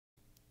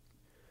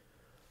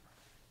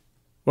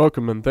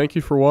Welcome and thank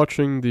you for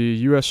watching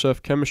the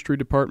USF Chemistry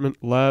Department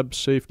Lab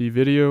Safety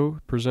video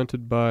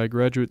presented by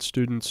graduate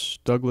students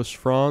Douglas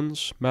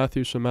Franz,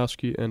 Matthew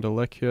Sarnowski, and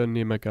Alekhya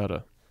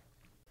Nimmagadda.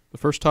 The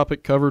first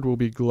topic covered will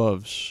be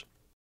gloves.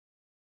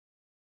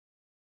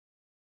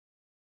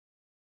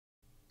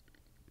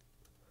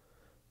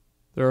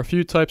 There are a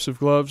few types of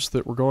gloves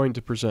that we're going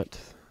to present.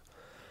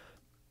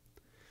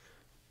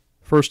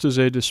 First is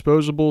a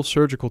disposable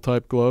surgical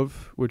type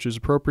glove, which is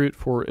appropriate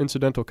for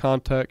incidental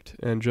contact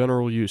and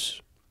general use.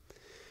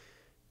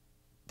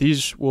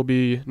 These will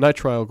be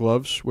nitrile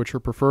gloves, which are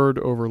preferred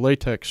over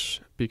latex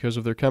because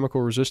of their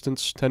chemical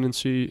resistance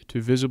tendency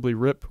to visibly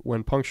rip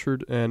when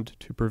punctured and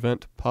to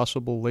prevent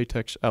possible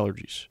latex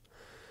allergies.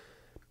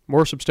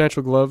 More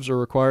substantial gloves are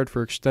required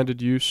for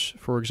extended use,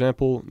 for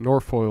example,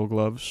 Norfoil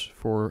gloves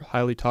for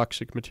highly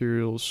toxic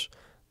materials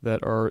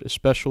that are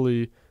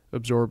especially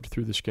absorbed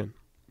through the skin.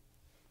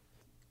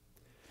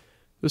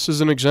 This is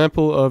an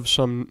example of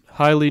some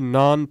highly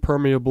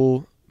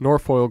non-permeable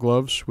Norfoil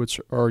gloves, which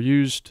are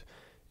used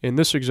in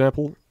this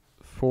example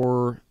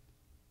for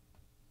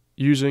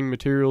using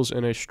materials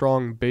in a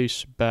strong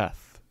base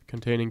bath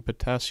containing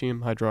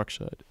potassium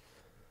hydroxide.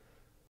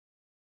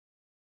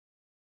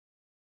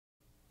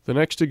 The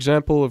next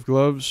example of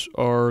gloves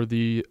are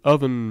the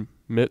oven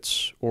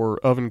mitts or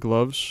oven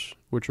gloves,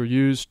 which are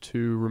used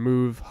to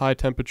remove high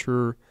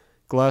temperature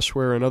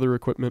glassware and other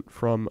equipment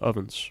from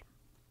ovens.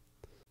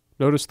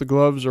 Notice the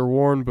gloves are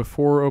worn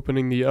before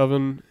opening the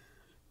oven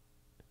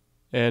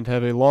and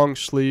have a long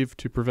sleeve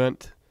to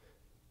prevent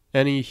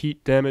any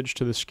heat damage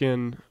to the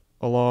skin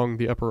along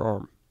the upper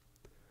arm.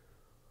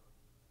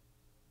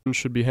 They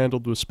should be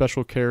handled with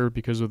special care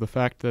because of the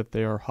fact that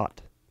they are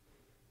hot.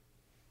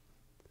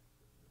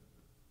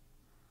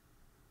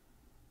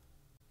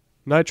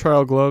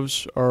 Nitrile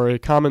gloves are a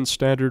common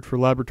standard for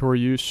laboratory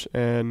use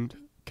and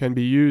can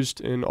be used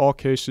in all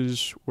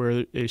cases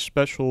where a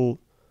special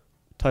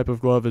type of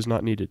glove is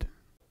not needed.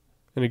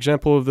 An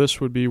example of this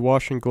would be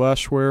washing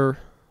glassware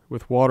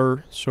with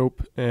water,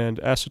 soap, and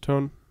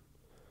acetone.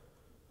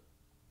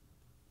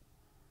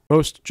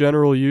 Most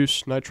general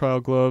use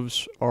nitrile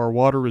gloves are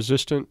water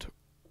resistant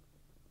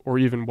or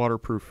even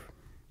waterproof.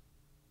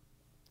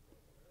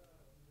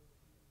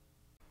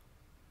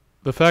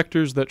 The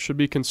factors that should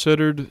be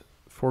considered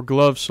for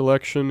glove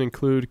selection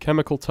include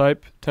chemical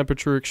type,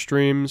 temperature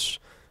extremes,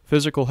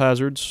 physical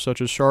hazards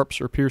such as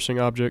sharps or piercing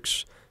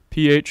objects,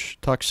 pH,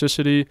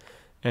 toxicity,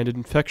 and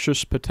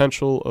infectious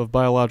potential of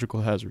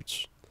biological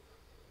hazards.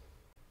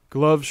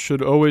 Gloves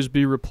should always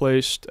be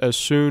replaced as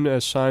soon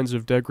as signs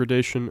of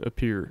degradation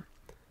appear.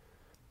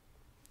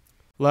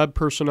 Lab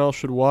personnel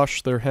should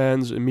wash their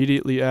hands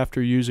immediately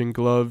after using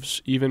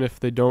gloves, even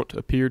if they don't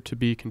appear to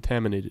be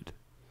contaminated.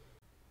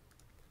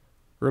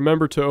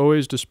 Remember to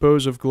always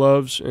dispose of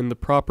gloves in the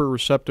proper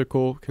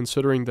receptacle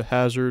considering the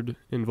hazard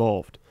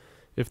involved.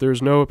 If there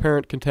is no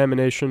apparent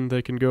contamination,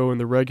 they can go in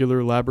the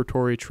regular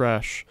laboratory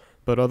trash,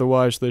 but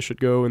otherwise they should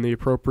go in the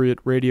appropriate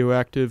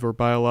radioactive or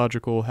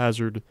biological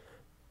hazard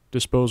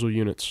disposal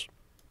units.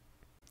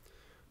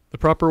 The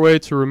proper way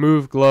to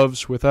remove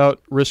gloves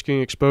without risking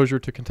exposure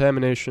to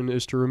contamination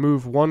is to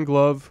remove one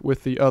glove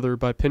with the other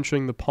by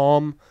pinching the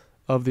palm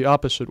of the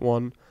opposite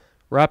one,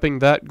 wrapping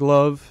that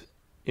glove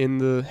in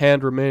the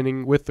hand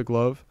remaining with the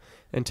glove,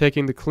 and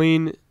taking the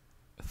clean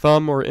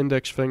thumb or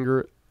index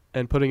finger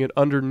and putting it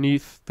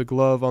underneath the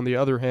glove on the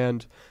other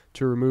hand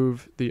to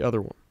remove the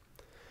other one.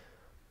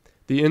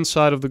 The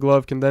inside of the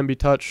glove can then be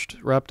touched,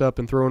 wrapped up,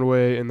 and thrown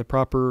away in the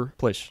proper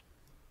place.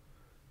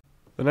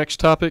 The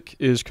next topic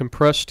is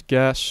compressed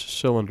gas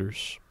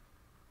cylinders.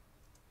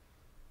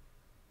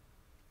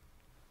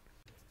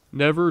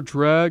 Never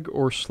drag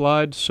or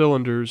slide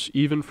cylinders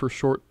even for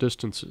short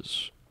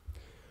distances.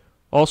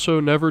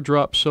 Also, never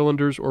drop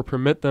cylinders or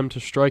permit them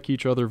to strike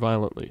each other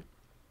violently.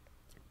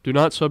 Do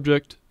not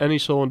subject any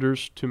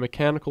cylinders to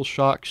mechanical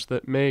shocks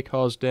that may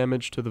cause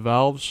damage to the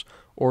valves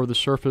or the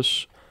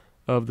surface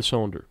of the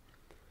cylinder.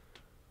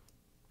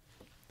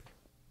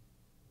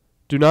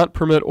 Do not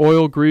permit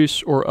oil,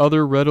 grease, or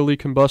other readily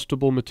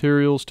combustible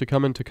materials to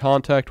come into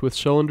contact with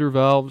cylinder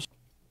valves.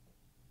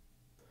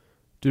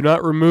 Do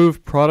not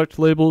remove product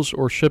labels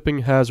or shipping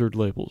hazard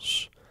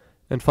labels.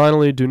 And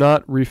finally, do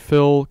not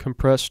refill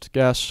compressed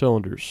gas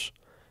cylinders.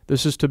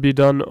 This is to be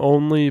done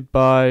only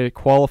by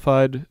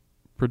qualified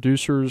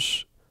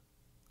producers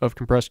of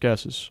compressed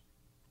gases.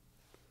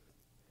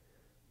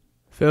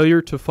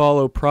 Failure to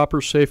follow proper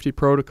safety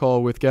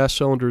protocol with gas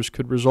cylinders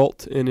could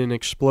result in an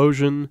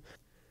explosion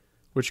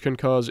which can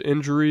cause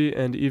injury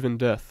and even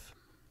death.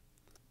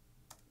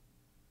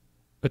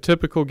 A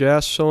typical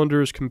gas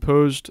cylinder is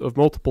composed of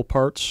multiple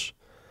parts,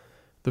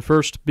 the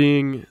first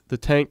being the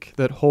tank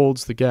that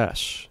holds the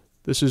gas.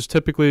 This is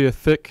typically a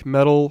thick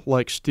metal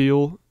like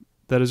steel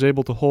that is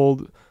able to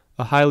hold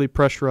a highly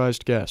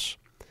pressurized gas.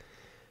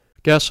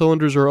 Gas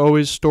cylinders are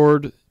always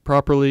stored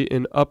properly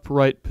in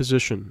upright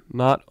position,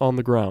 not on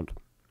the ground.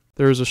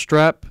 There is a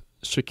strap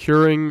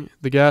securing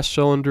the gas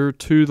cylinder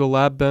to the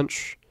lab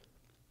bench,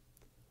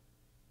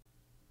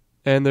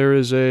 and there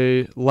is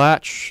a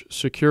latch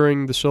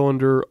securing the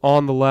cylinder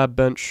on the lab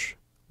bench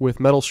with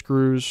metal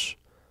screws.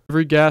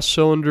 Every gas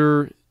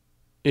cylinder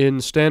in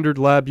standard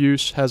lab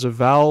use has a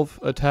valve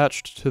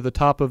attached to the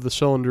top of the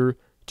cylinder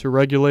to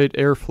regulate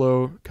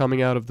airflow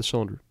coming out of the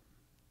cylinder.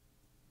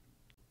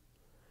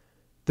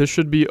 This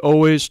should be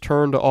always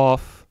turned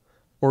off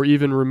or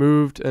even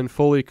removed and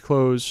fully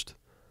closed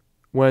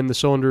when the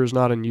cylinder is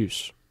not in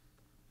use.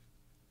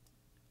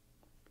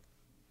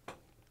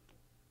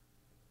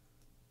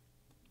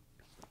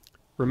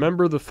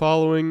 Remember the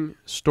following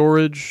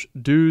storage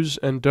do's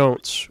and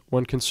don'ts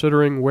when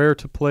considering where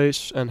to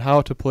place and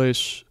how to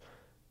place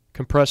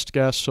compressed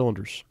gas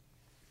cylinders.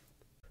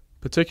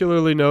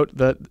 Particularly note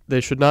that they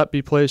should not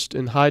be placed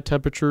in high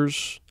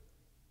temperatures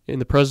in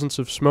the presence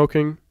of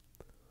smoking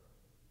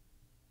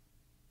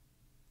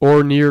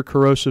or near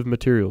corrosive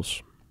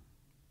materials.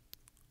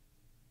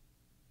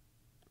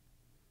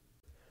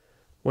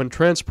 When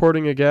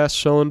transporting a gas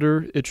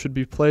cylinder, it should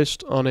be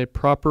placed on a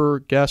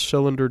proper gas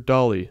cylinder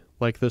dolly,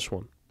 like this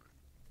one.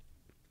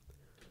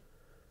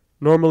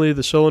 Normally,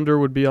 the cylinder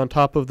would be on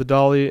top of the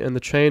dolly and the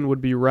chain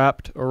would be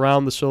wrapped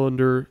around the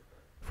cylinder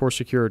for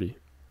security.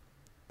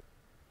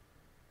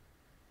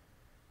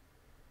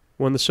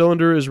 When the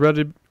cylinder is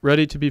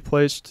ready to be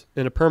placed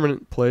in a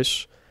permanent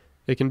place,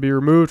 it can be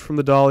removed from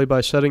the dolly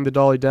by setting the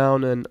dolly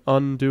down and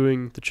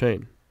undoing the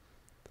chain.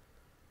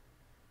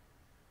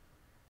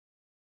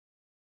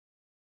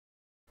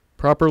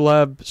 Proper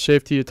lab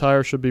safety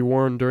attire should be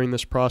worn during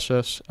this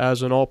process,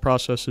 as in all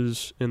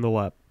processes in the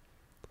lab.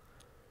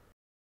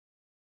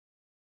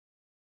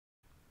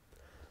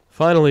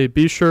 Finally,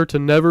 be sure to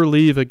never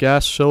leave a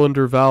gas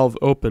cylinder valve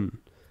open,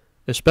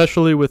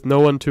 especially with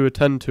no one to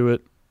attend to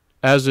it,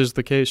 as is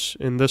the case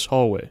in this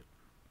hallway.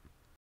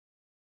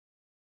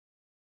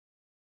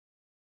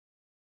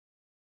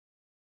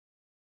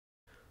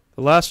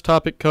 The last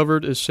topic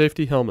covered is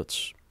safety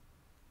helmets.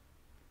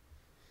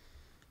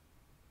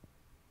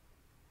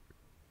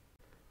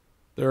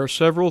 There are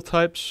several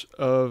types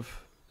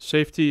of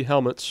safety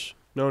helmets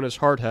known as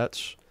hard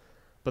hats,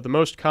 but the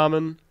most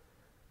common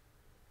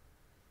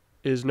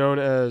is known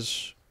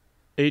as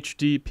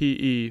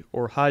HDPE,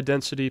 or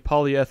high-density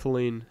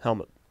polyethylene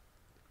helmet.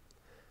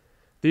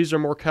 These are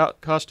more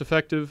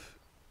cost-effective,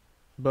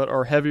 but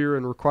are heavier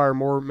and require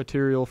more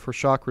material for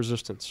shock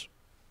resistance.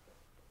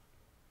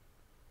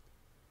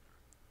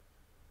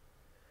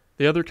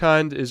 The other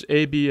kind is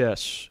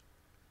ABS,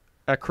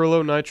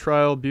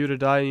 acrylonitrile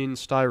butadiene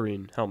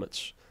styrene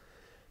helmets.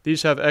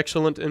 These have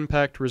excellent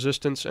impact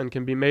resistance and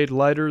can be made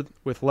lighter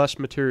with less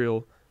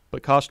material,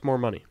 but cost more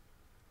money.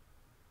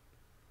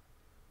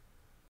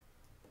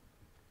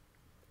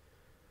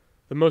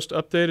 The most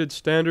updated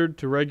standard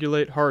to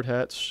regulate hard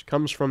hats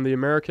comes from the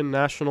American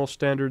National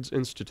Standards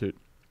Institute.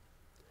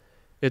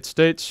 It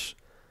states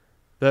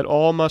that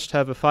all must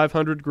have a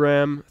 500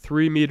 gram,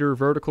 3 meter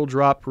vertical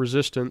drop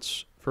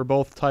resistance for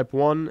both Type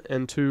 1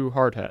 and 2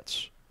 hard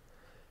hats.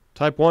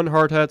 Type 1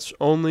 hard hats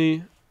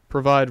only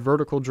provide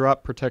vertical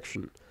drop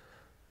protection.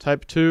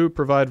 Type 2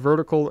 provide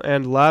vertical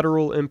and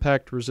lateral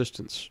impact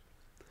resistance.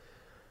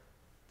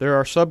 There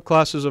are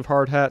subclasses of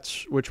hard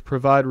hats which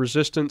provide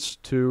resistance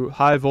to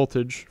high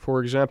voltage,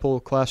 for example,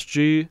 Class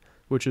G,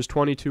 which is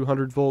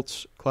 2200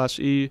 volts, Class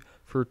E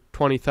for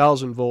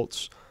 20,000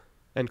 volts,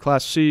 and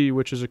Class C,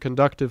 which is a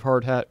conductive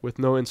hard hat with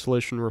no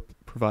insulation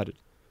provided.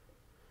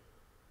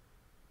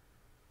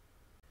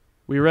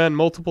 We ran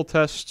multiple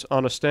tests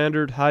on a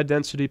standard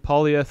high-density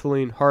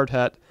polyethylene hard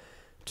hat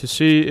to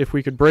see if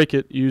we could break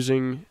it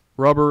using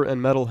rubber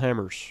and metal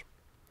hammers.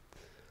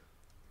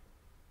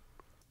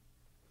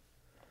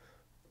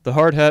 The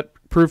hard hat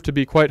proved to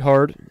be quite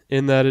hard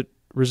in that it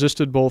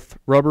resisted both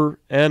rubber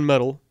and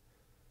metal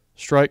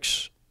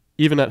strikes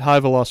even at high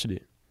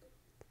velocity.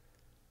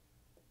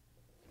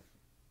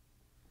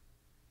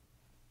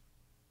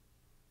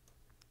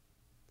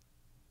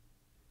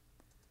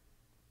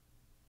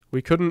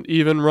 We couldn't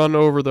even run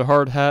over the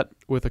hard hat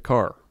with a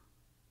car.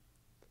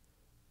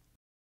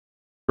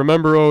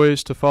 Remember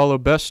always to follow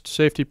best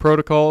safety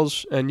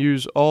protocols and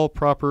use all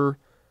proper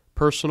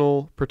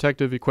personal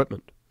protective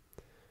equipment.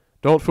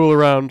 Don't fool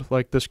around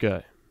like this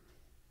guy.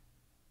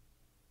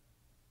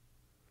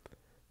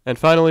 And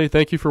finally,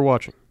 thank you for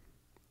watching.